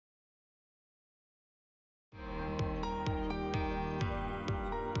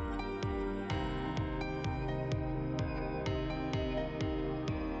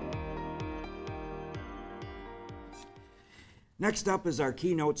Next up is our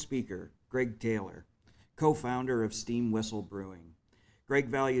keynote speaker, Greg Taylor, co-founder of Steam Whistle Brewing. Greg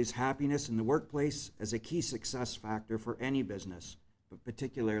values happiness in the workplace as a key success factor for any business, but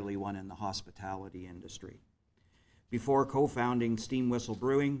particularly one in the hospitality industry. Before co-founding Steam Whistle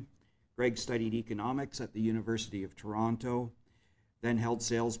Brewing, Greg studied economics at the University of Toronto, then held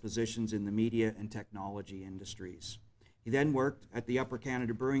sales positions in the media and technology industries. He then worked at the Upper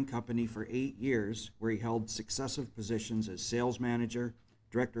Canada Brewing Company for 8 years, where he held successive positions as sales manager,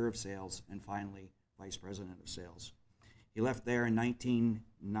 director of sales, and finally, vice president of sales. He left there in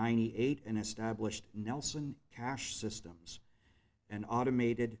 1998 and established Nelson Cash Systems, an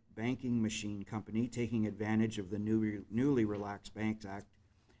automated banking machine company taking advantage of the newly relaxed Banks Act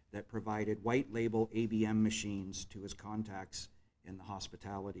that provided white label ABM machines to his contacts in the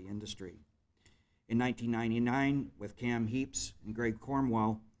hospitality industry. In 1999, with Cam Heaps and Greg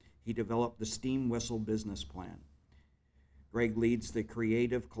Cornwell, he developed the Steam Whistle business plan. Greg leads the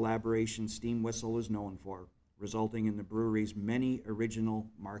creative collaboration Steam Whistle is known for, resulting in the brewery's many original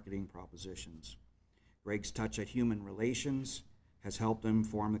marketing propositions. Greg's touch at human relations has helped him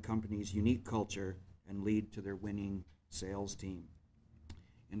form the company's unique culture and lead to their winning sales team.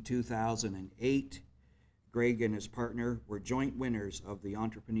 In 2008, Greg and his partner were joint winners of the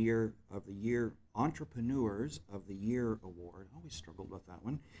Entrepreneurs of the Year Award. I always struggled with that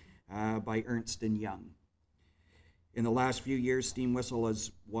one, by Ernst & Young. In the last few years, Steam Whistle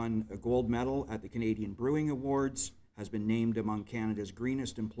has won a gold medal at the Canadian Brewing Awards, has been named among Canada's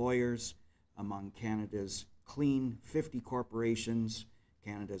greenest employers, among Canada's Clean 50 corporations,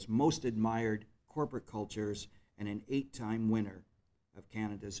 Canada's most admired corporate cultures, and an 8-time winner of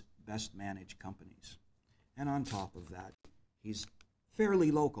Canada's best managed companies. And on top of that, he's fairly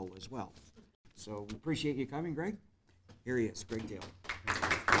local as well. So we appreciate you coming, Greg. Here he is, Greg Taylor.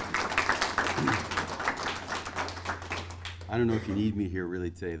 I don't know if you need me here really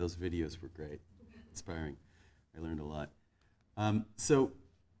today. Those videos were great, inspiring. I learned a lot. So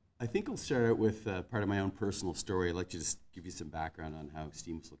I think I'll start out with part of my own personal story. I'd like to just give you some background on how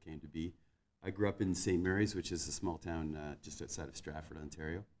Steam Whistle came to be. I grew up in St. Mary's, which is a small town just outside of Stratford,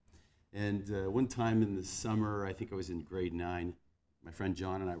 Ontario. And one time in the summer, I think I was in grade 9, my friend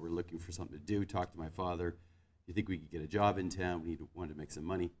John and I were looking for something to do, talked to my father. Do you think we could get a job in town? We wanted to make some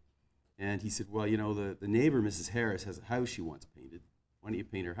money. And he said, well, you know, the neighbor, Mrs. Harris, has a house she wants painted. Why don't you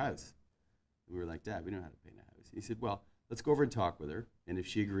paint her house? And we were like, Dad, we don't know how to paint a house. And he said, well, let's go over and talk with her. And if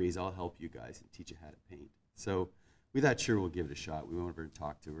she agrees, I'll help you guys and teach you how to paint. So we thought, sure, we'll give it a shot. We went over and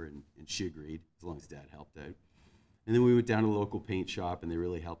talked to her, and she agreed, as long as Dad helped out. And then we went down to the local paint shop, and they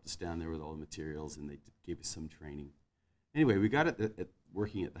really helped us down there with all the materials, and they gave us some training. Anyway, we got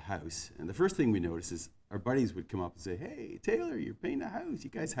working at the house, and the first thing we noticed is our buddies would come up and say, hey, Taylor, you're painting a house.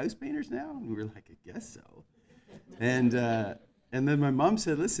 You guys house painters now? And we were like, I guess so. And then my mom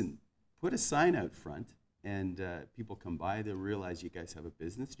said, listen, put a sign out front, and people come by, they'll realize you guys have a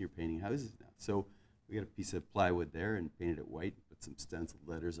business, and you're painting houses now. So we got a piece of plywood there and painted it white, put some stenciled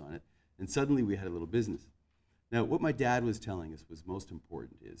letters on it, and suddenly we had a little business. Now, what my dad was telling us was most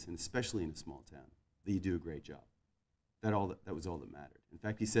important is, and especially in a small town, that you do a great job. That was all that mattered. In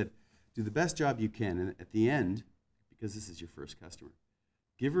fact, he said, do the best job you can, and at the end, because this is your first customer,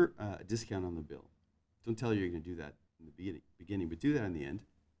 give her a discount on the bill. Don't tell her you're going to do that in the beginning, but do that in the end.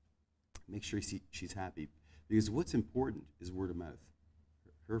 Make sure she's happy, because what's important is word of mouth.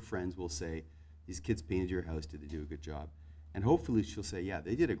 Her friends will say, these kids painted your house, did they do a good job? And hopefully she'll say, yeah,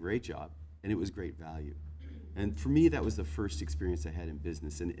 they did a great job, and it was great value. And for me, that was the first experience I had in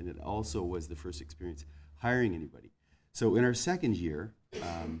business, and it also was the first experience hiring anybody. So in our second year,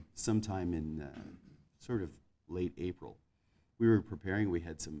 sometime in sort of late April, we were preparing. We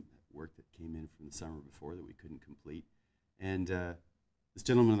had some work that came in from the summer before that we couldn't complete. And this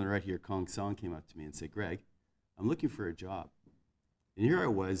gentleman on the right here, Kong Song, came up to me and said, Greg, I'm looking for a job. And here I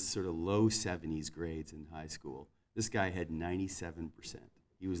was, sort of low 70s grades in high school. This guy had 97%.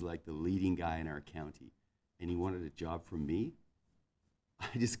 He was like the leading guy in our county. And he wanted a job from me.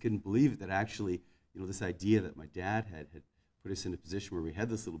 I just couldn't believe it, that actually, you know, this idea that my dad had put us in a position where we had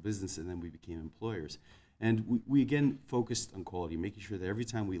this little business and then we became employers. And we again focused on quality, making sure that every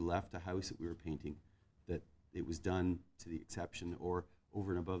time we left a house that we were painting, that it was done to the exception or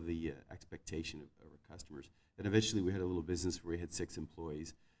over and above the expectation of our customers. And eventually we had a little business where we had 6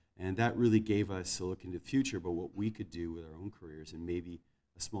 employees. And that really gave us a look into the future about what we could do with our own careers, and maybe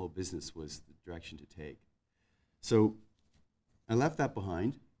a small business was the direction to take. So I left that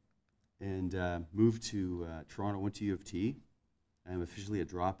behind and moved to Toronto, went to U of T. I'm officially a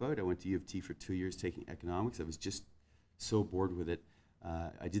dropout. I went to U of T for 2 years taking economics. I was just so bored with it.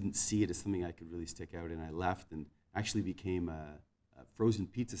 I didn't see it as something I could really stick out in. I left, and actually became a frozen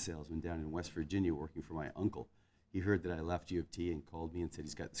pizza salesman down in West Virginia working for my uncle. He heard that I left U of T and called me and said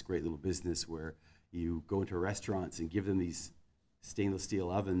he's got this great little business where you go into restaurants and give them these stainless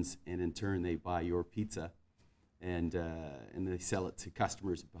steel ovens, and in turn they buy your pizza and they sell it to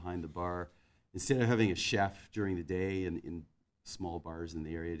customers behind the bar. Instead of having a chef during the day in small bars in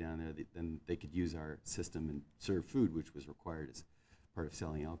the area down there, then they could use our system and serve food, which was required as part of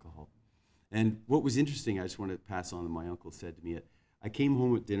selling alcohol. And what was interesting, I just wanted to pass on that my uncle said to me, I came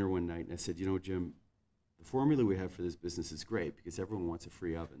home at dinner one night and I said, you know, Jim, the formula we have for this business is great because everyone wants a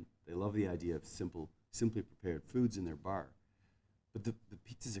free oven. They love the idea of simply prepared foods in their bar. But the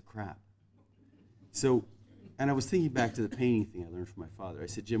pizzas are crap. So, and I was thinking back to the painting thing I learned from my father. I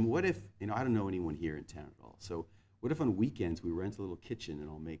said, Jim, what if, you know, I don't know anyone here in town at all. So what if on weekends we rent a little kitchen and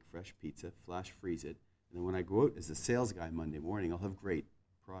I'll make fresh pizza, flash freeze it, and then when I go out as a sales guy Monday morning, I'll have great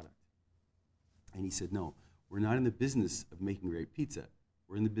product. And he said, no, we're not in the business of making great pizza.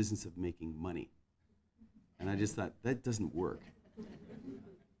 We're in the business of making money. And I just thought, that doesn't work.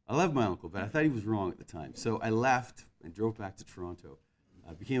 I love my uncle, but I thought he was wrong at the time. So I left and drove back to Toronto.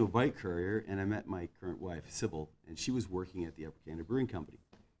 I became a bike courier, and I met my current wife, Sybil, and she was working at the Upper Canada Brewing Company,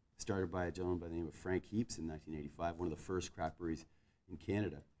 started by a gentleman by the name of Frank Heaps in 1985, one of the first craft breweries in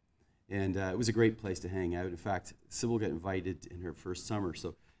Canada. And it was a great place to hang out. In fact, Sybil got invited in her first summer,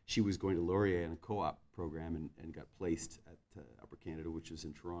 so she was going to Laurier on a co-op program and got placed at Upper Canada, which was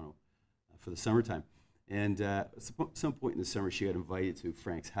in Toronto, for the summertime. And at some point in the summer, she got invited to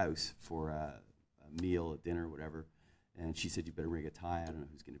Frank's house for a meal, a dinner, whatever. And she said, you better bring a tie. I don't know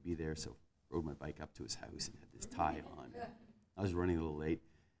who's going to be there. So I rode my bike up to his house and had this tie on. I was running a little late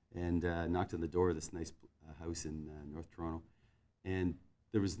and knocked on the door of this nice house in North Toronto. And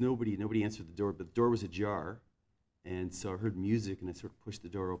there was nobody answered the door, but the door was ajar. And so I heard music and I sort of pushed the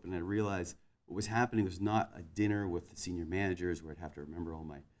door open and I realized what was happening was not a dinner with the senior managers where I'd have to remember all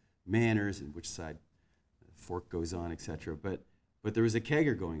my manners and which side the fork goes on, etc. But there was a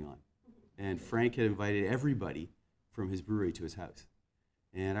kegger going on. And Frank had invited everybody from his brewery to his house.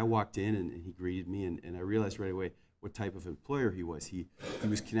 And I walked in and he greeted me and I realized right away what type of employer he was. He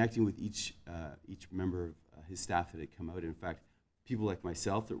was connecting with each member of his staff that had come out. In fact, people like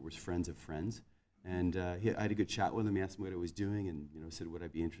myself that was friends of friends. And I had a good chat with him. He asked me what I was doing and said, would I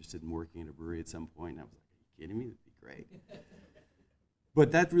be interested in working in a brewery at some point? And I was like, are you kidding me? That'd be great.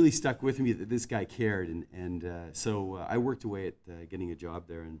 But that really stuck with me that this guy cared. So I worked away at getting a job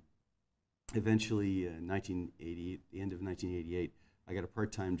there. And eventually, the end of 1988, I got a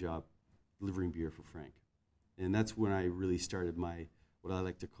part-time job delivering beer for Frank. And that's when I really started what I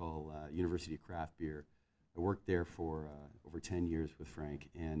like to call University of Craft Beer. I worked there for over 10 years with Frank,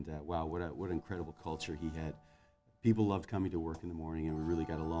 and wow, what an incredible culture he had. People loved coming to work in the morning, and we really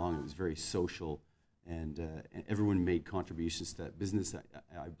got along. It was very social, and everyone made contributions to that business,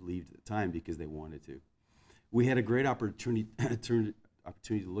 I believed at the time, because they wanted to. We had a great opportunity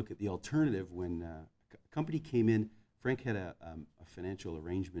to look at the alternative when a company came in. Frank had a financial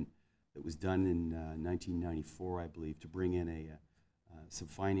arrangement that was done in 1994, I believe, to bring in some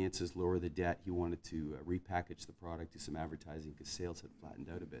finances, lower the debt. He wanted to repackage the product, do some advertising because sales had flattened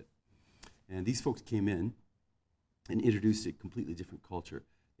out a bit. And these folks came in and introduced a completely different culture.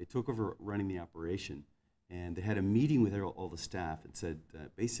 They took over running the operation and they had a meeting with all the staff and said,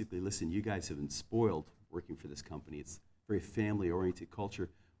 basically, listen, you guys have been spoiled working for this company. It's a very family-oriented culture.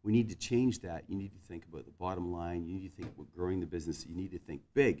 We need to change that. You need to think about the bottom line. You need to think about growing the business. You need to think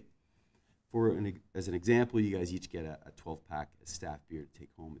big. As an example, you guys each get a 12-pack of staff beer to take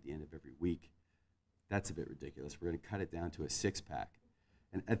home at the end of every week. That's a bit ridiculous. We're going to cut it down to a 6-pack.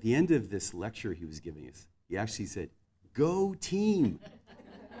 And at the end of this lecture he was giving us, he actually said, "Go team."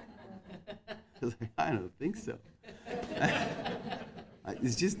 I was like, I don't think so.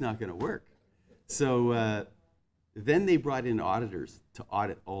 It's just not going to work. So then they brought in auditors to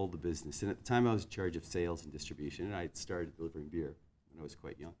audit all the business. And at the time I was in charge of sales and distribution, and I had started delivering beer when I was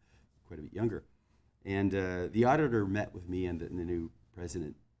quite a bit younger. And the auditor met with me and the new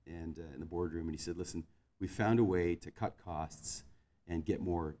president and in the boardroom, and he said, listen, we found a way to cut costs and get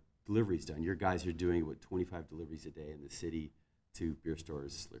more deliveries done. Your guys are doing, 25 deliveries a day in the city to beer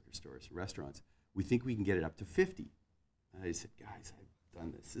stores, liquor stores, restaurants. We think we can get it up to 50. And I said, guys, I've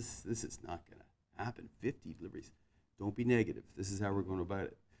done this. This is not going to happen. 50 deliveries. Don't be negative. This is how we're going about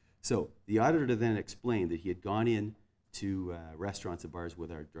it. So the auditor then explained that he had gone in to restaurants and bars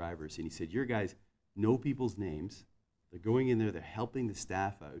with our drivers, and he said, your guys know people's names. They're going in there. They're helping the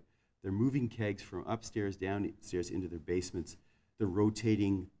staff out. They're moving kegs from upstairs, downstairs into their basements. They're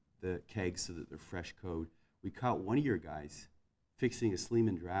rotating the kegs so that they're fresh code. We caught one of your guys fixing a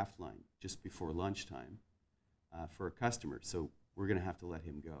Sleeman draft line just before lunchtime. for a customer, so we're going to have to let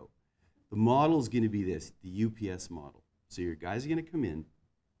him go. The model is going to be this, the UPS model. So your guys are going to come in,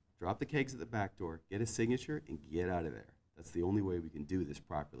 drop the kegs at the back door, get a signature, and get out of there. That's the only way we can do this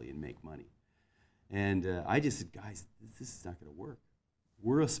properly and make money. And I just said, guys, this is not going to work.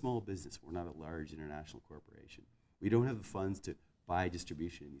 We're a small business. We're not a large international corporation. We don't have the funds to buy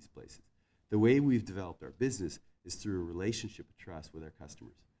distribution in these places. The way we've developed our business is through a relationship of trust with our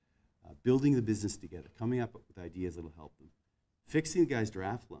customers. Building the business together, coming up with ideas that will help them. Fixing the guy's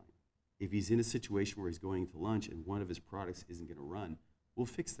draft line. If he's in a situation where he's going to lunch and one of his products isn't going to run, we'll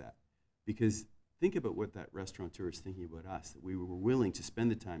fix that. Because think about what that restaurateur is thinking about us, that we were willing to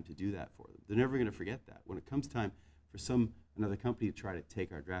spend the time to do that for them. They're never going to forget that. When it comes time for another company to try to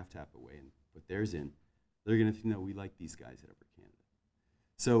take our draft tap away and put theirs in, they're going to think, no, we like these guys at Upper Canada.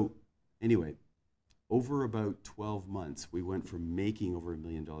 So anyway, over about 12 months, we went from making over $1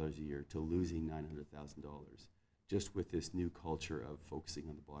 million a year to losing $900,000 just with this new culture of focusing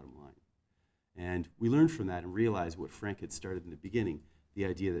on the bottom line. And we learned from that and realized what Frank had started in the beginning, the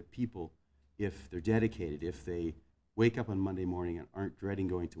idea that people, if they're dedicated, if they wake up on Monday morning and aren't dreading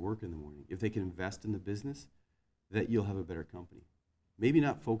going to work in the morning, if they can invest in the business, that you'll have a better company. Maybe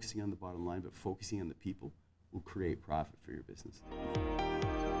not focusing on the bottom line, but focusing on the people will create profit for your business.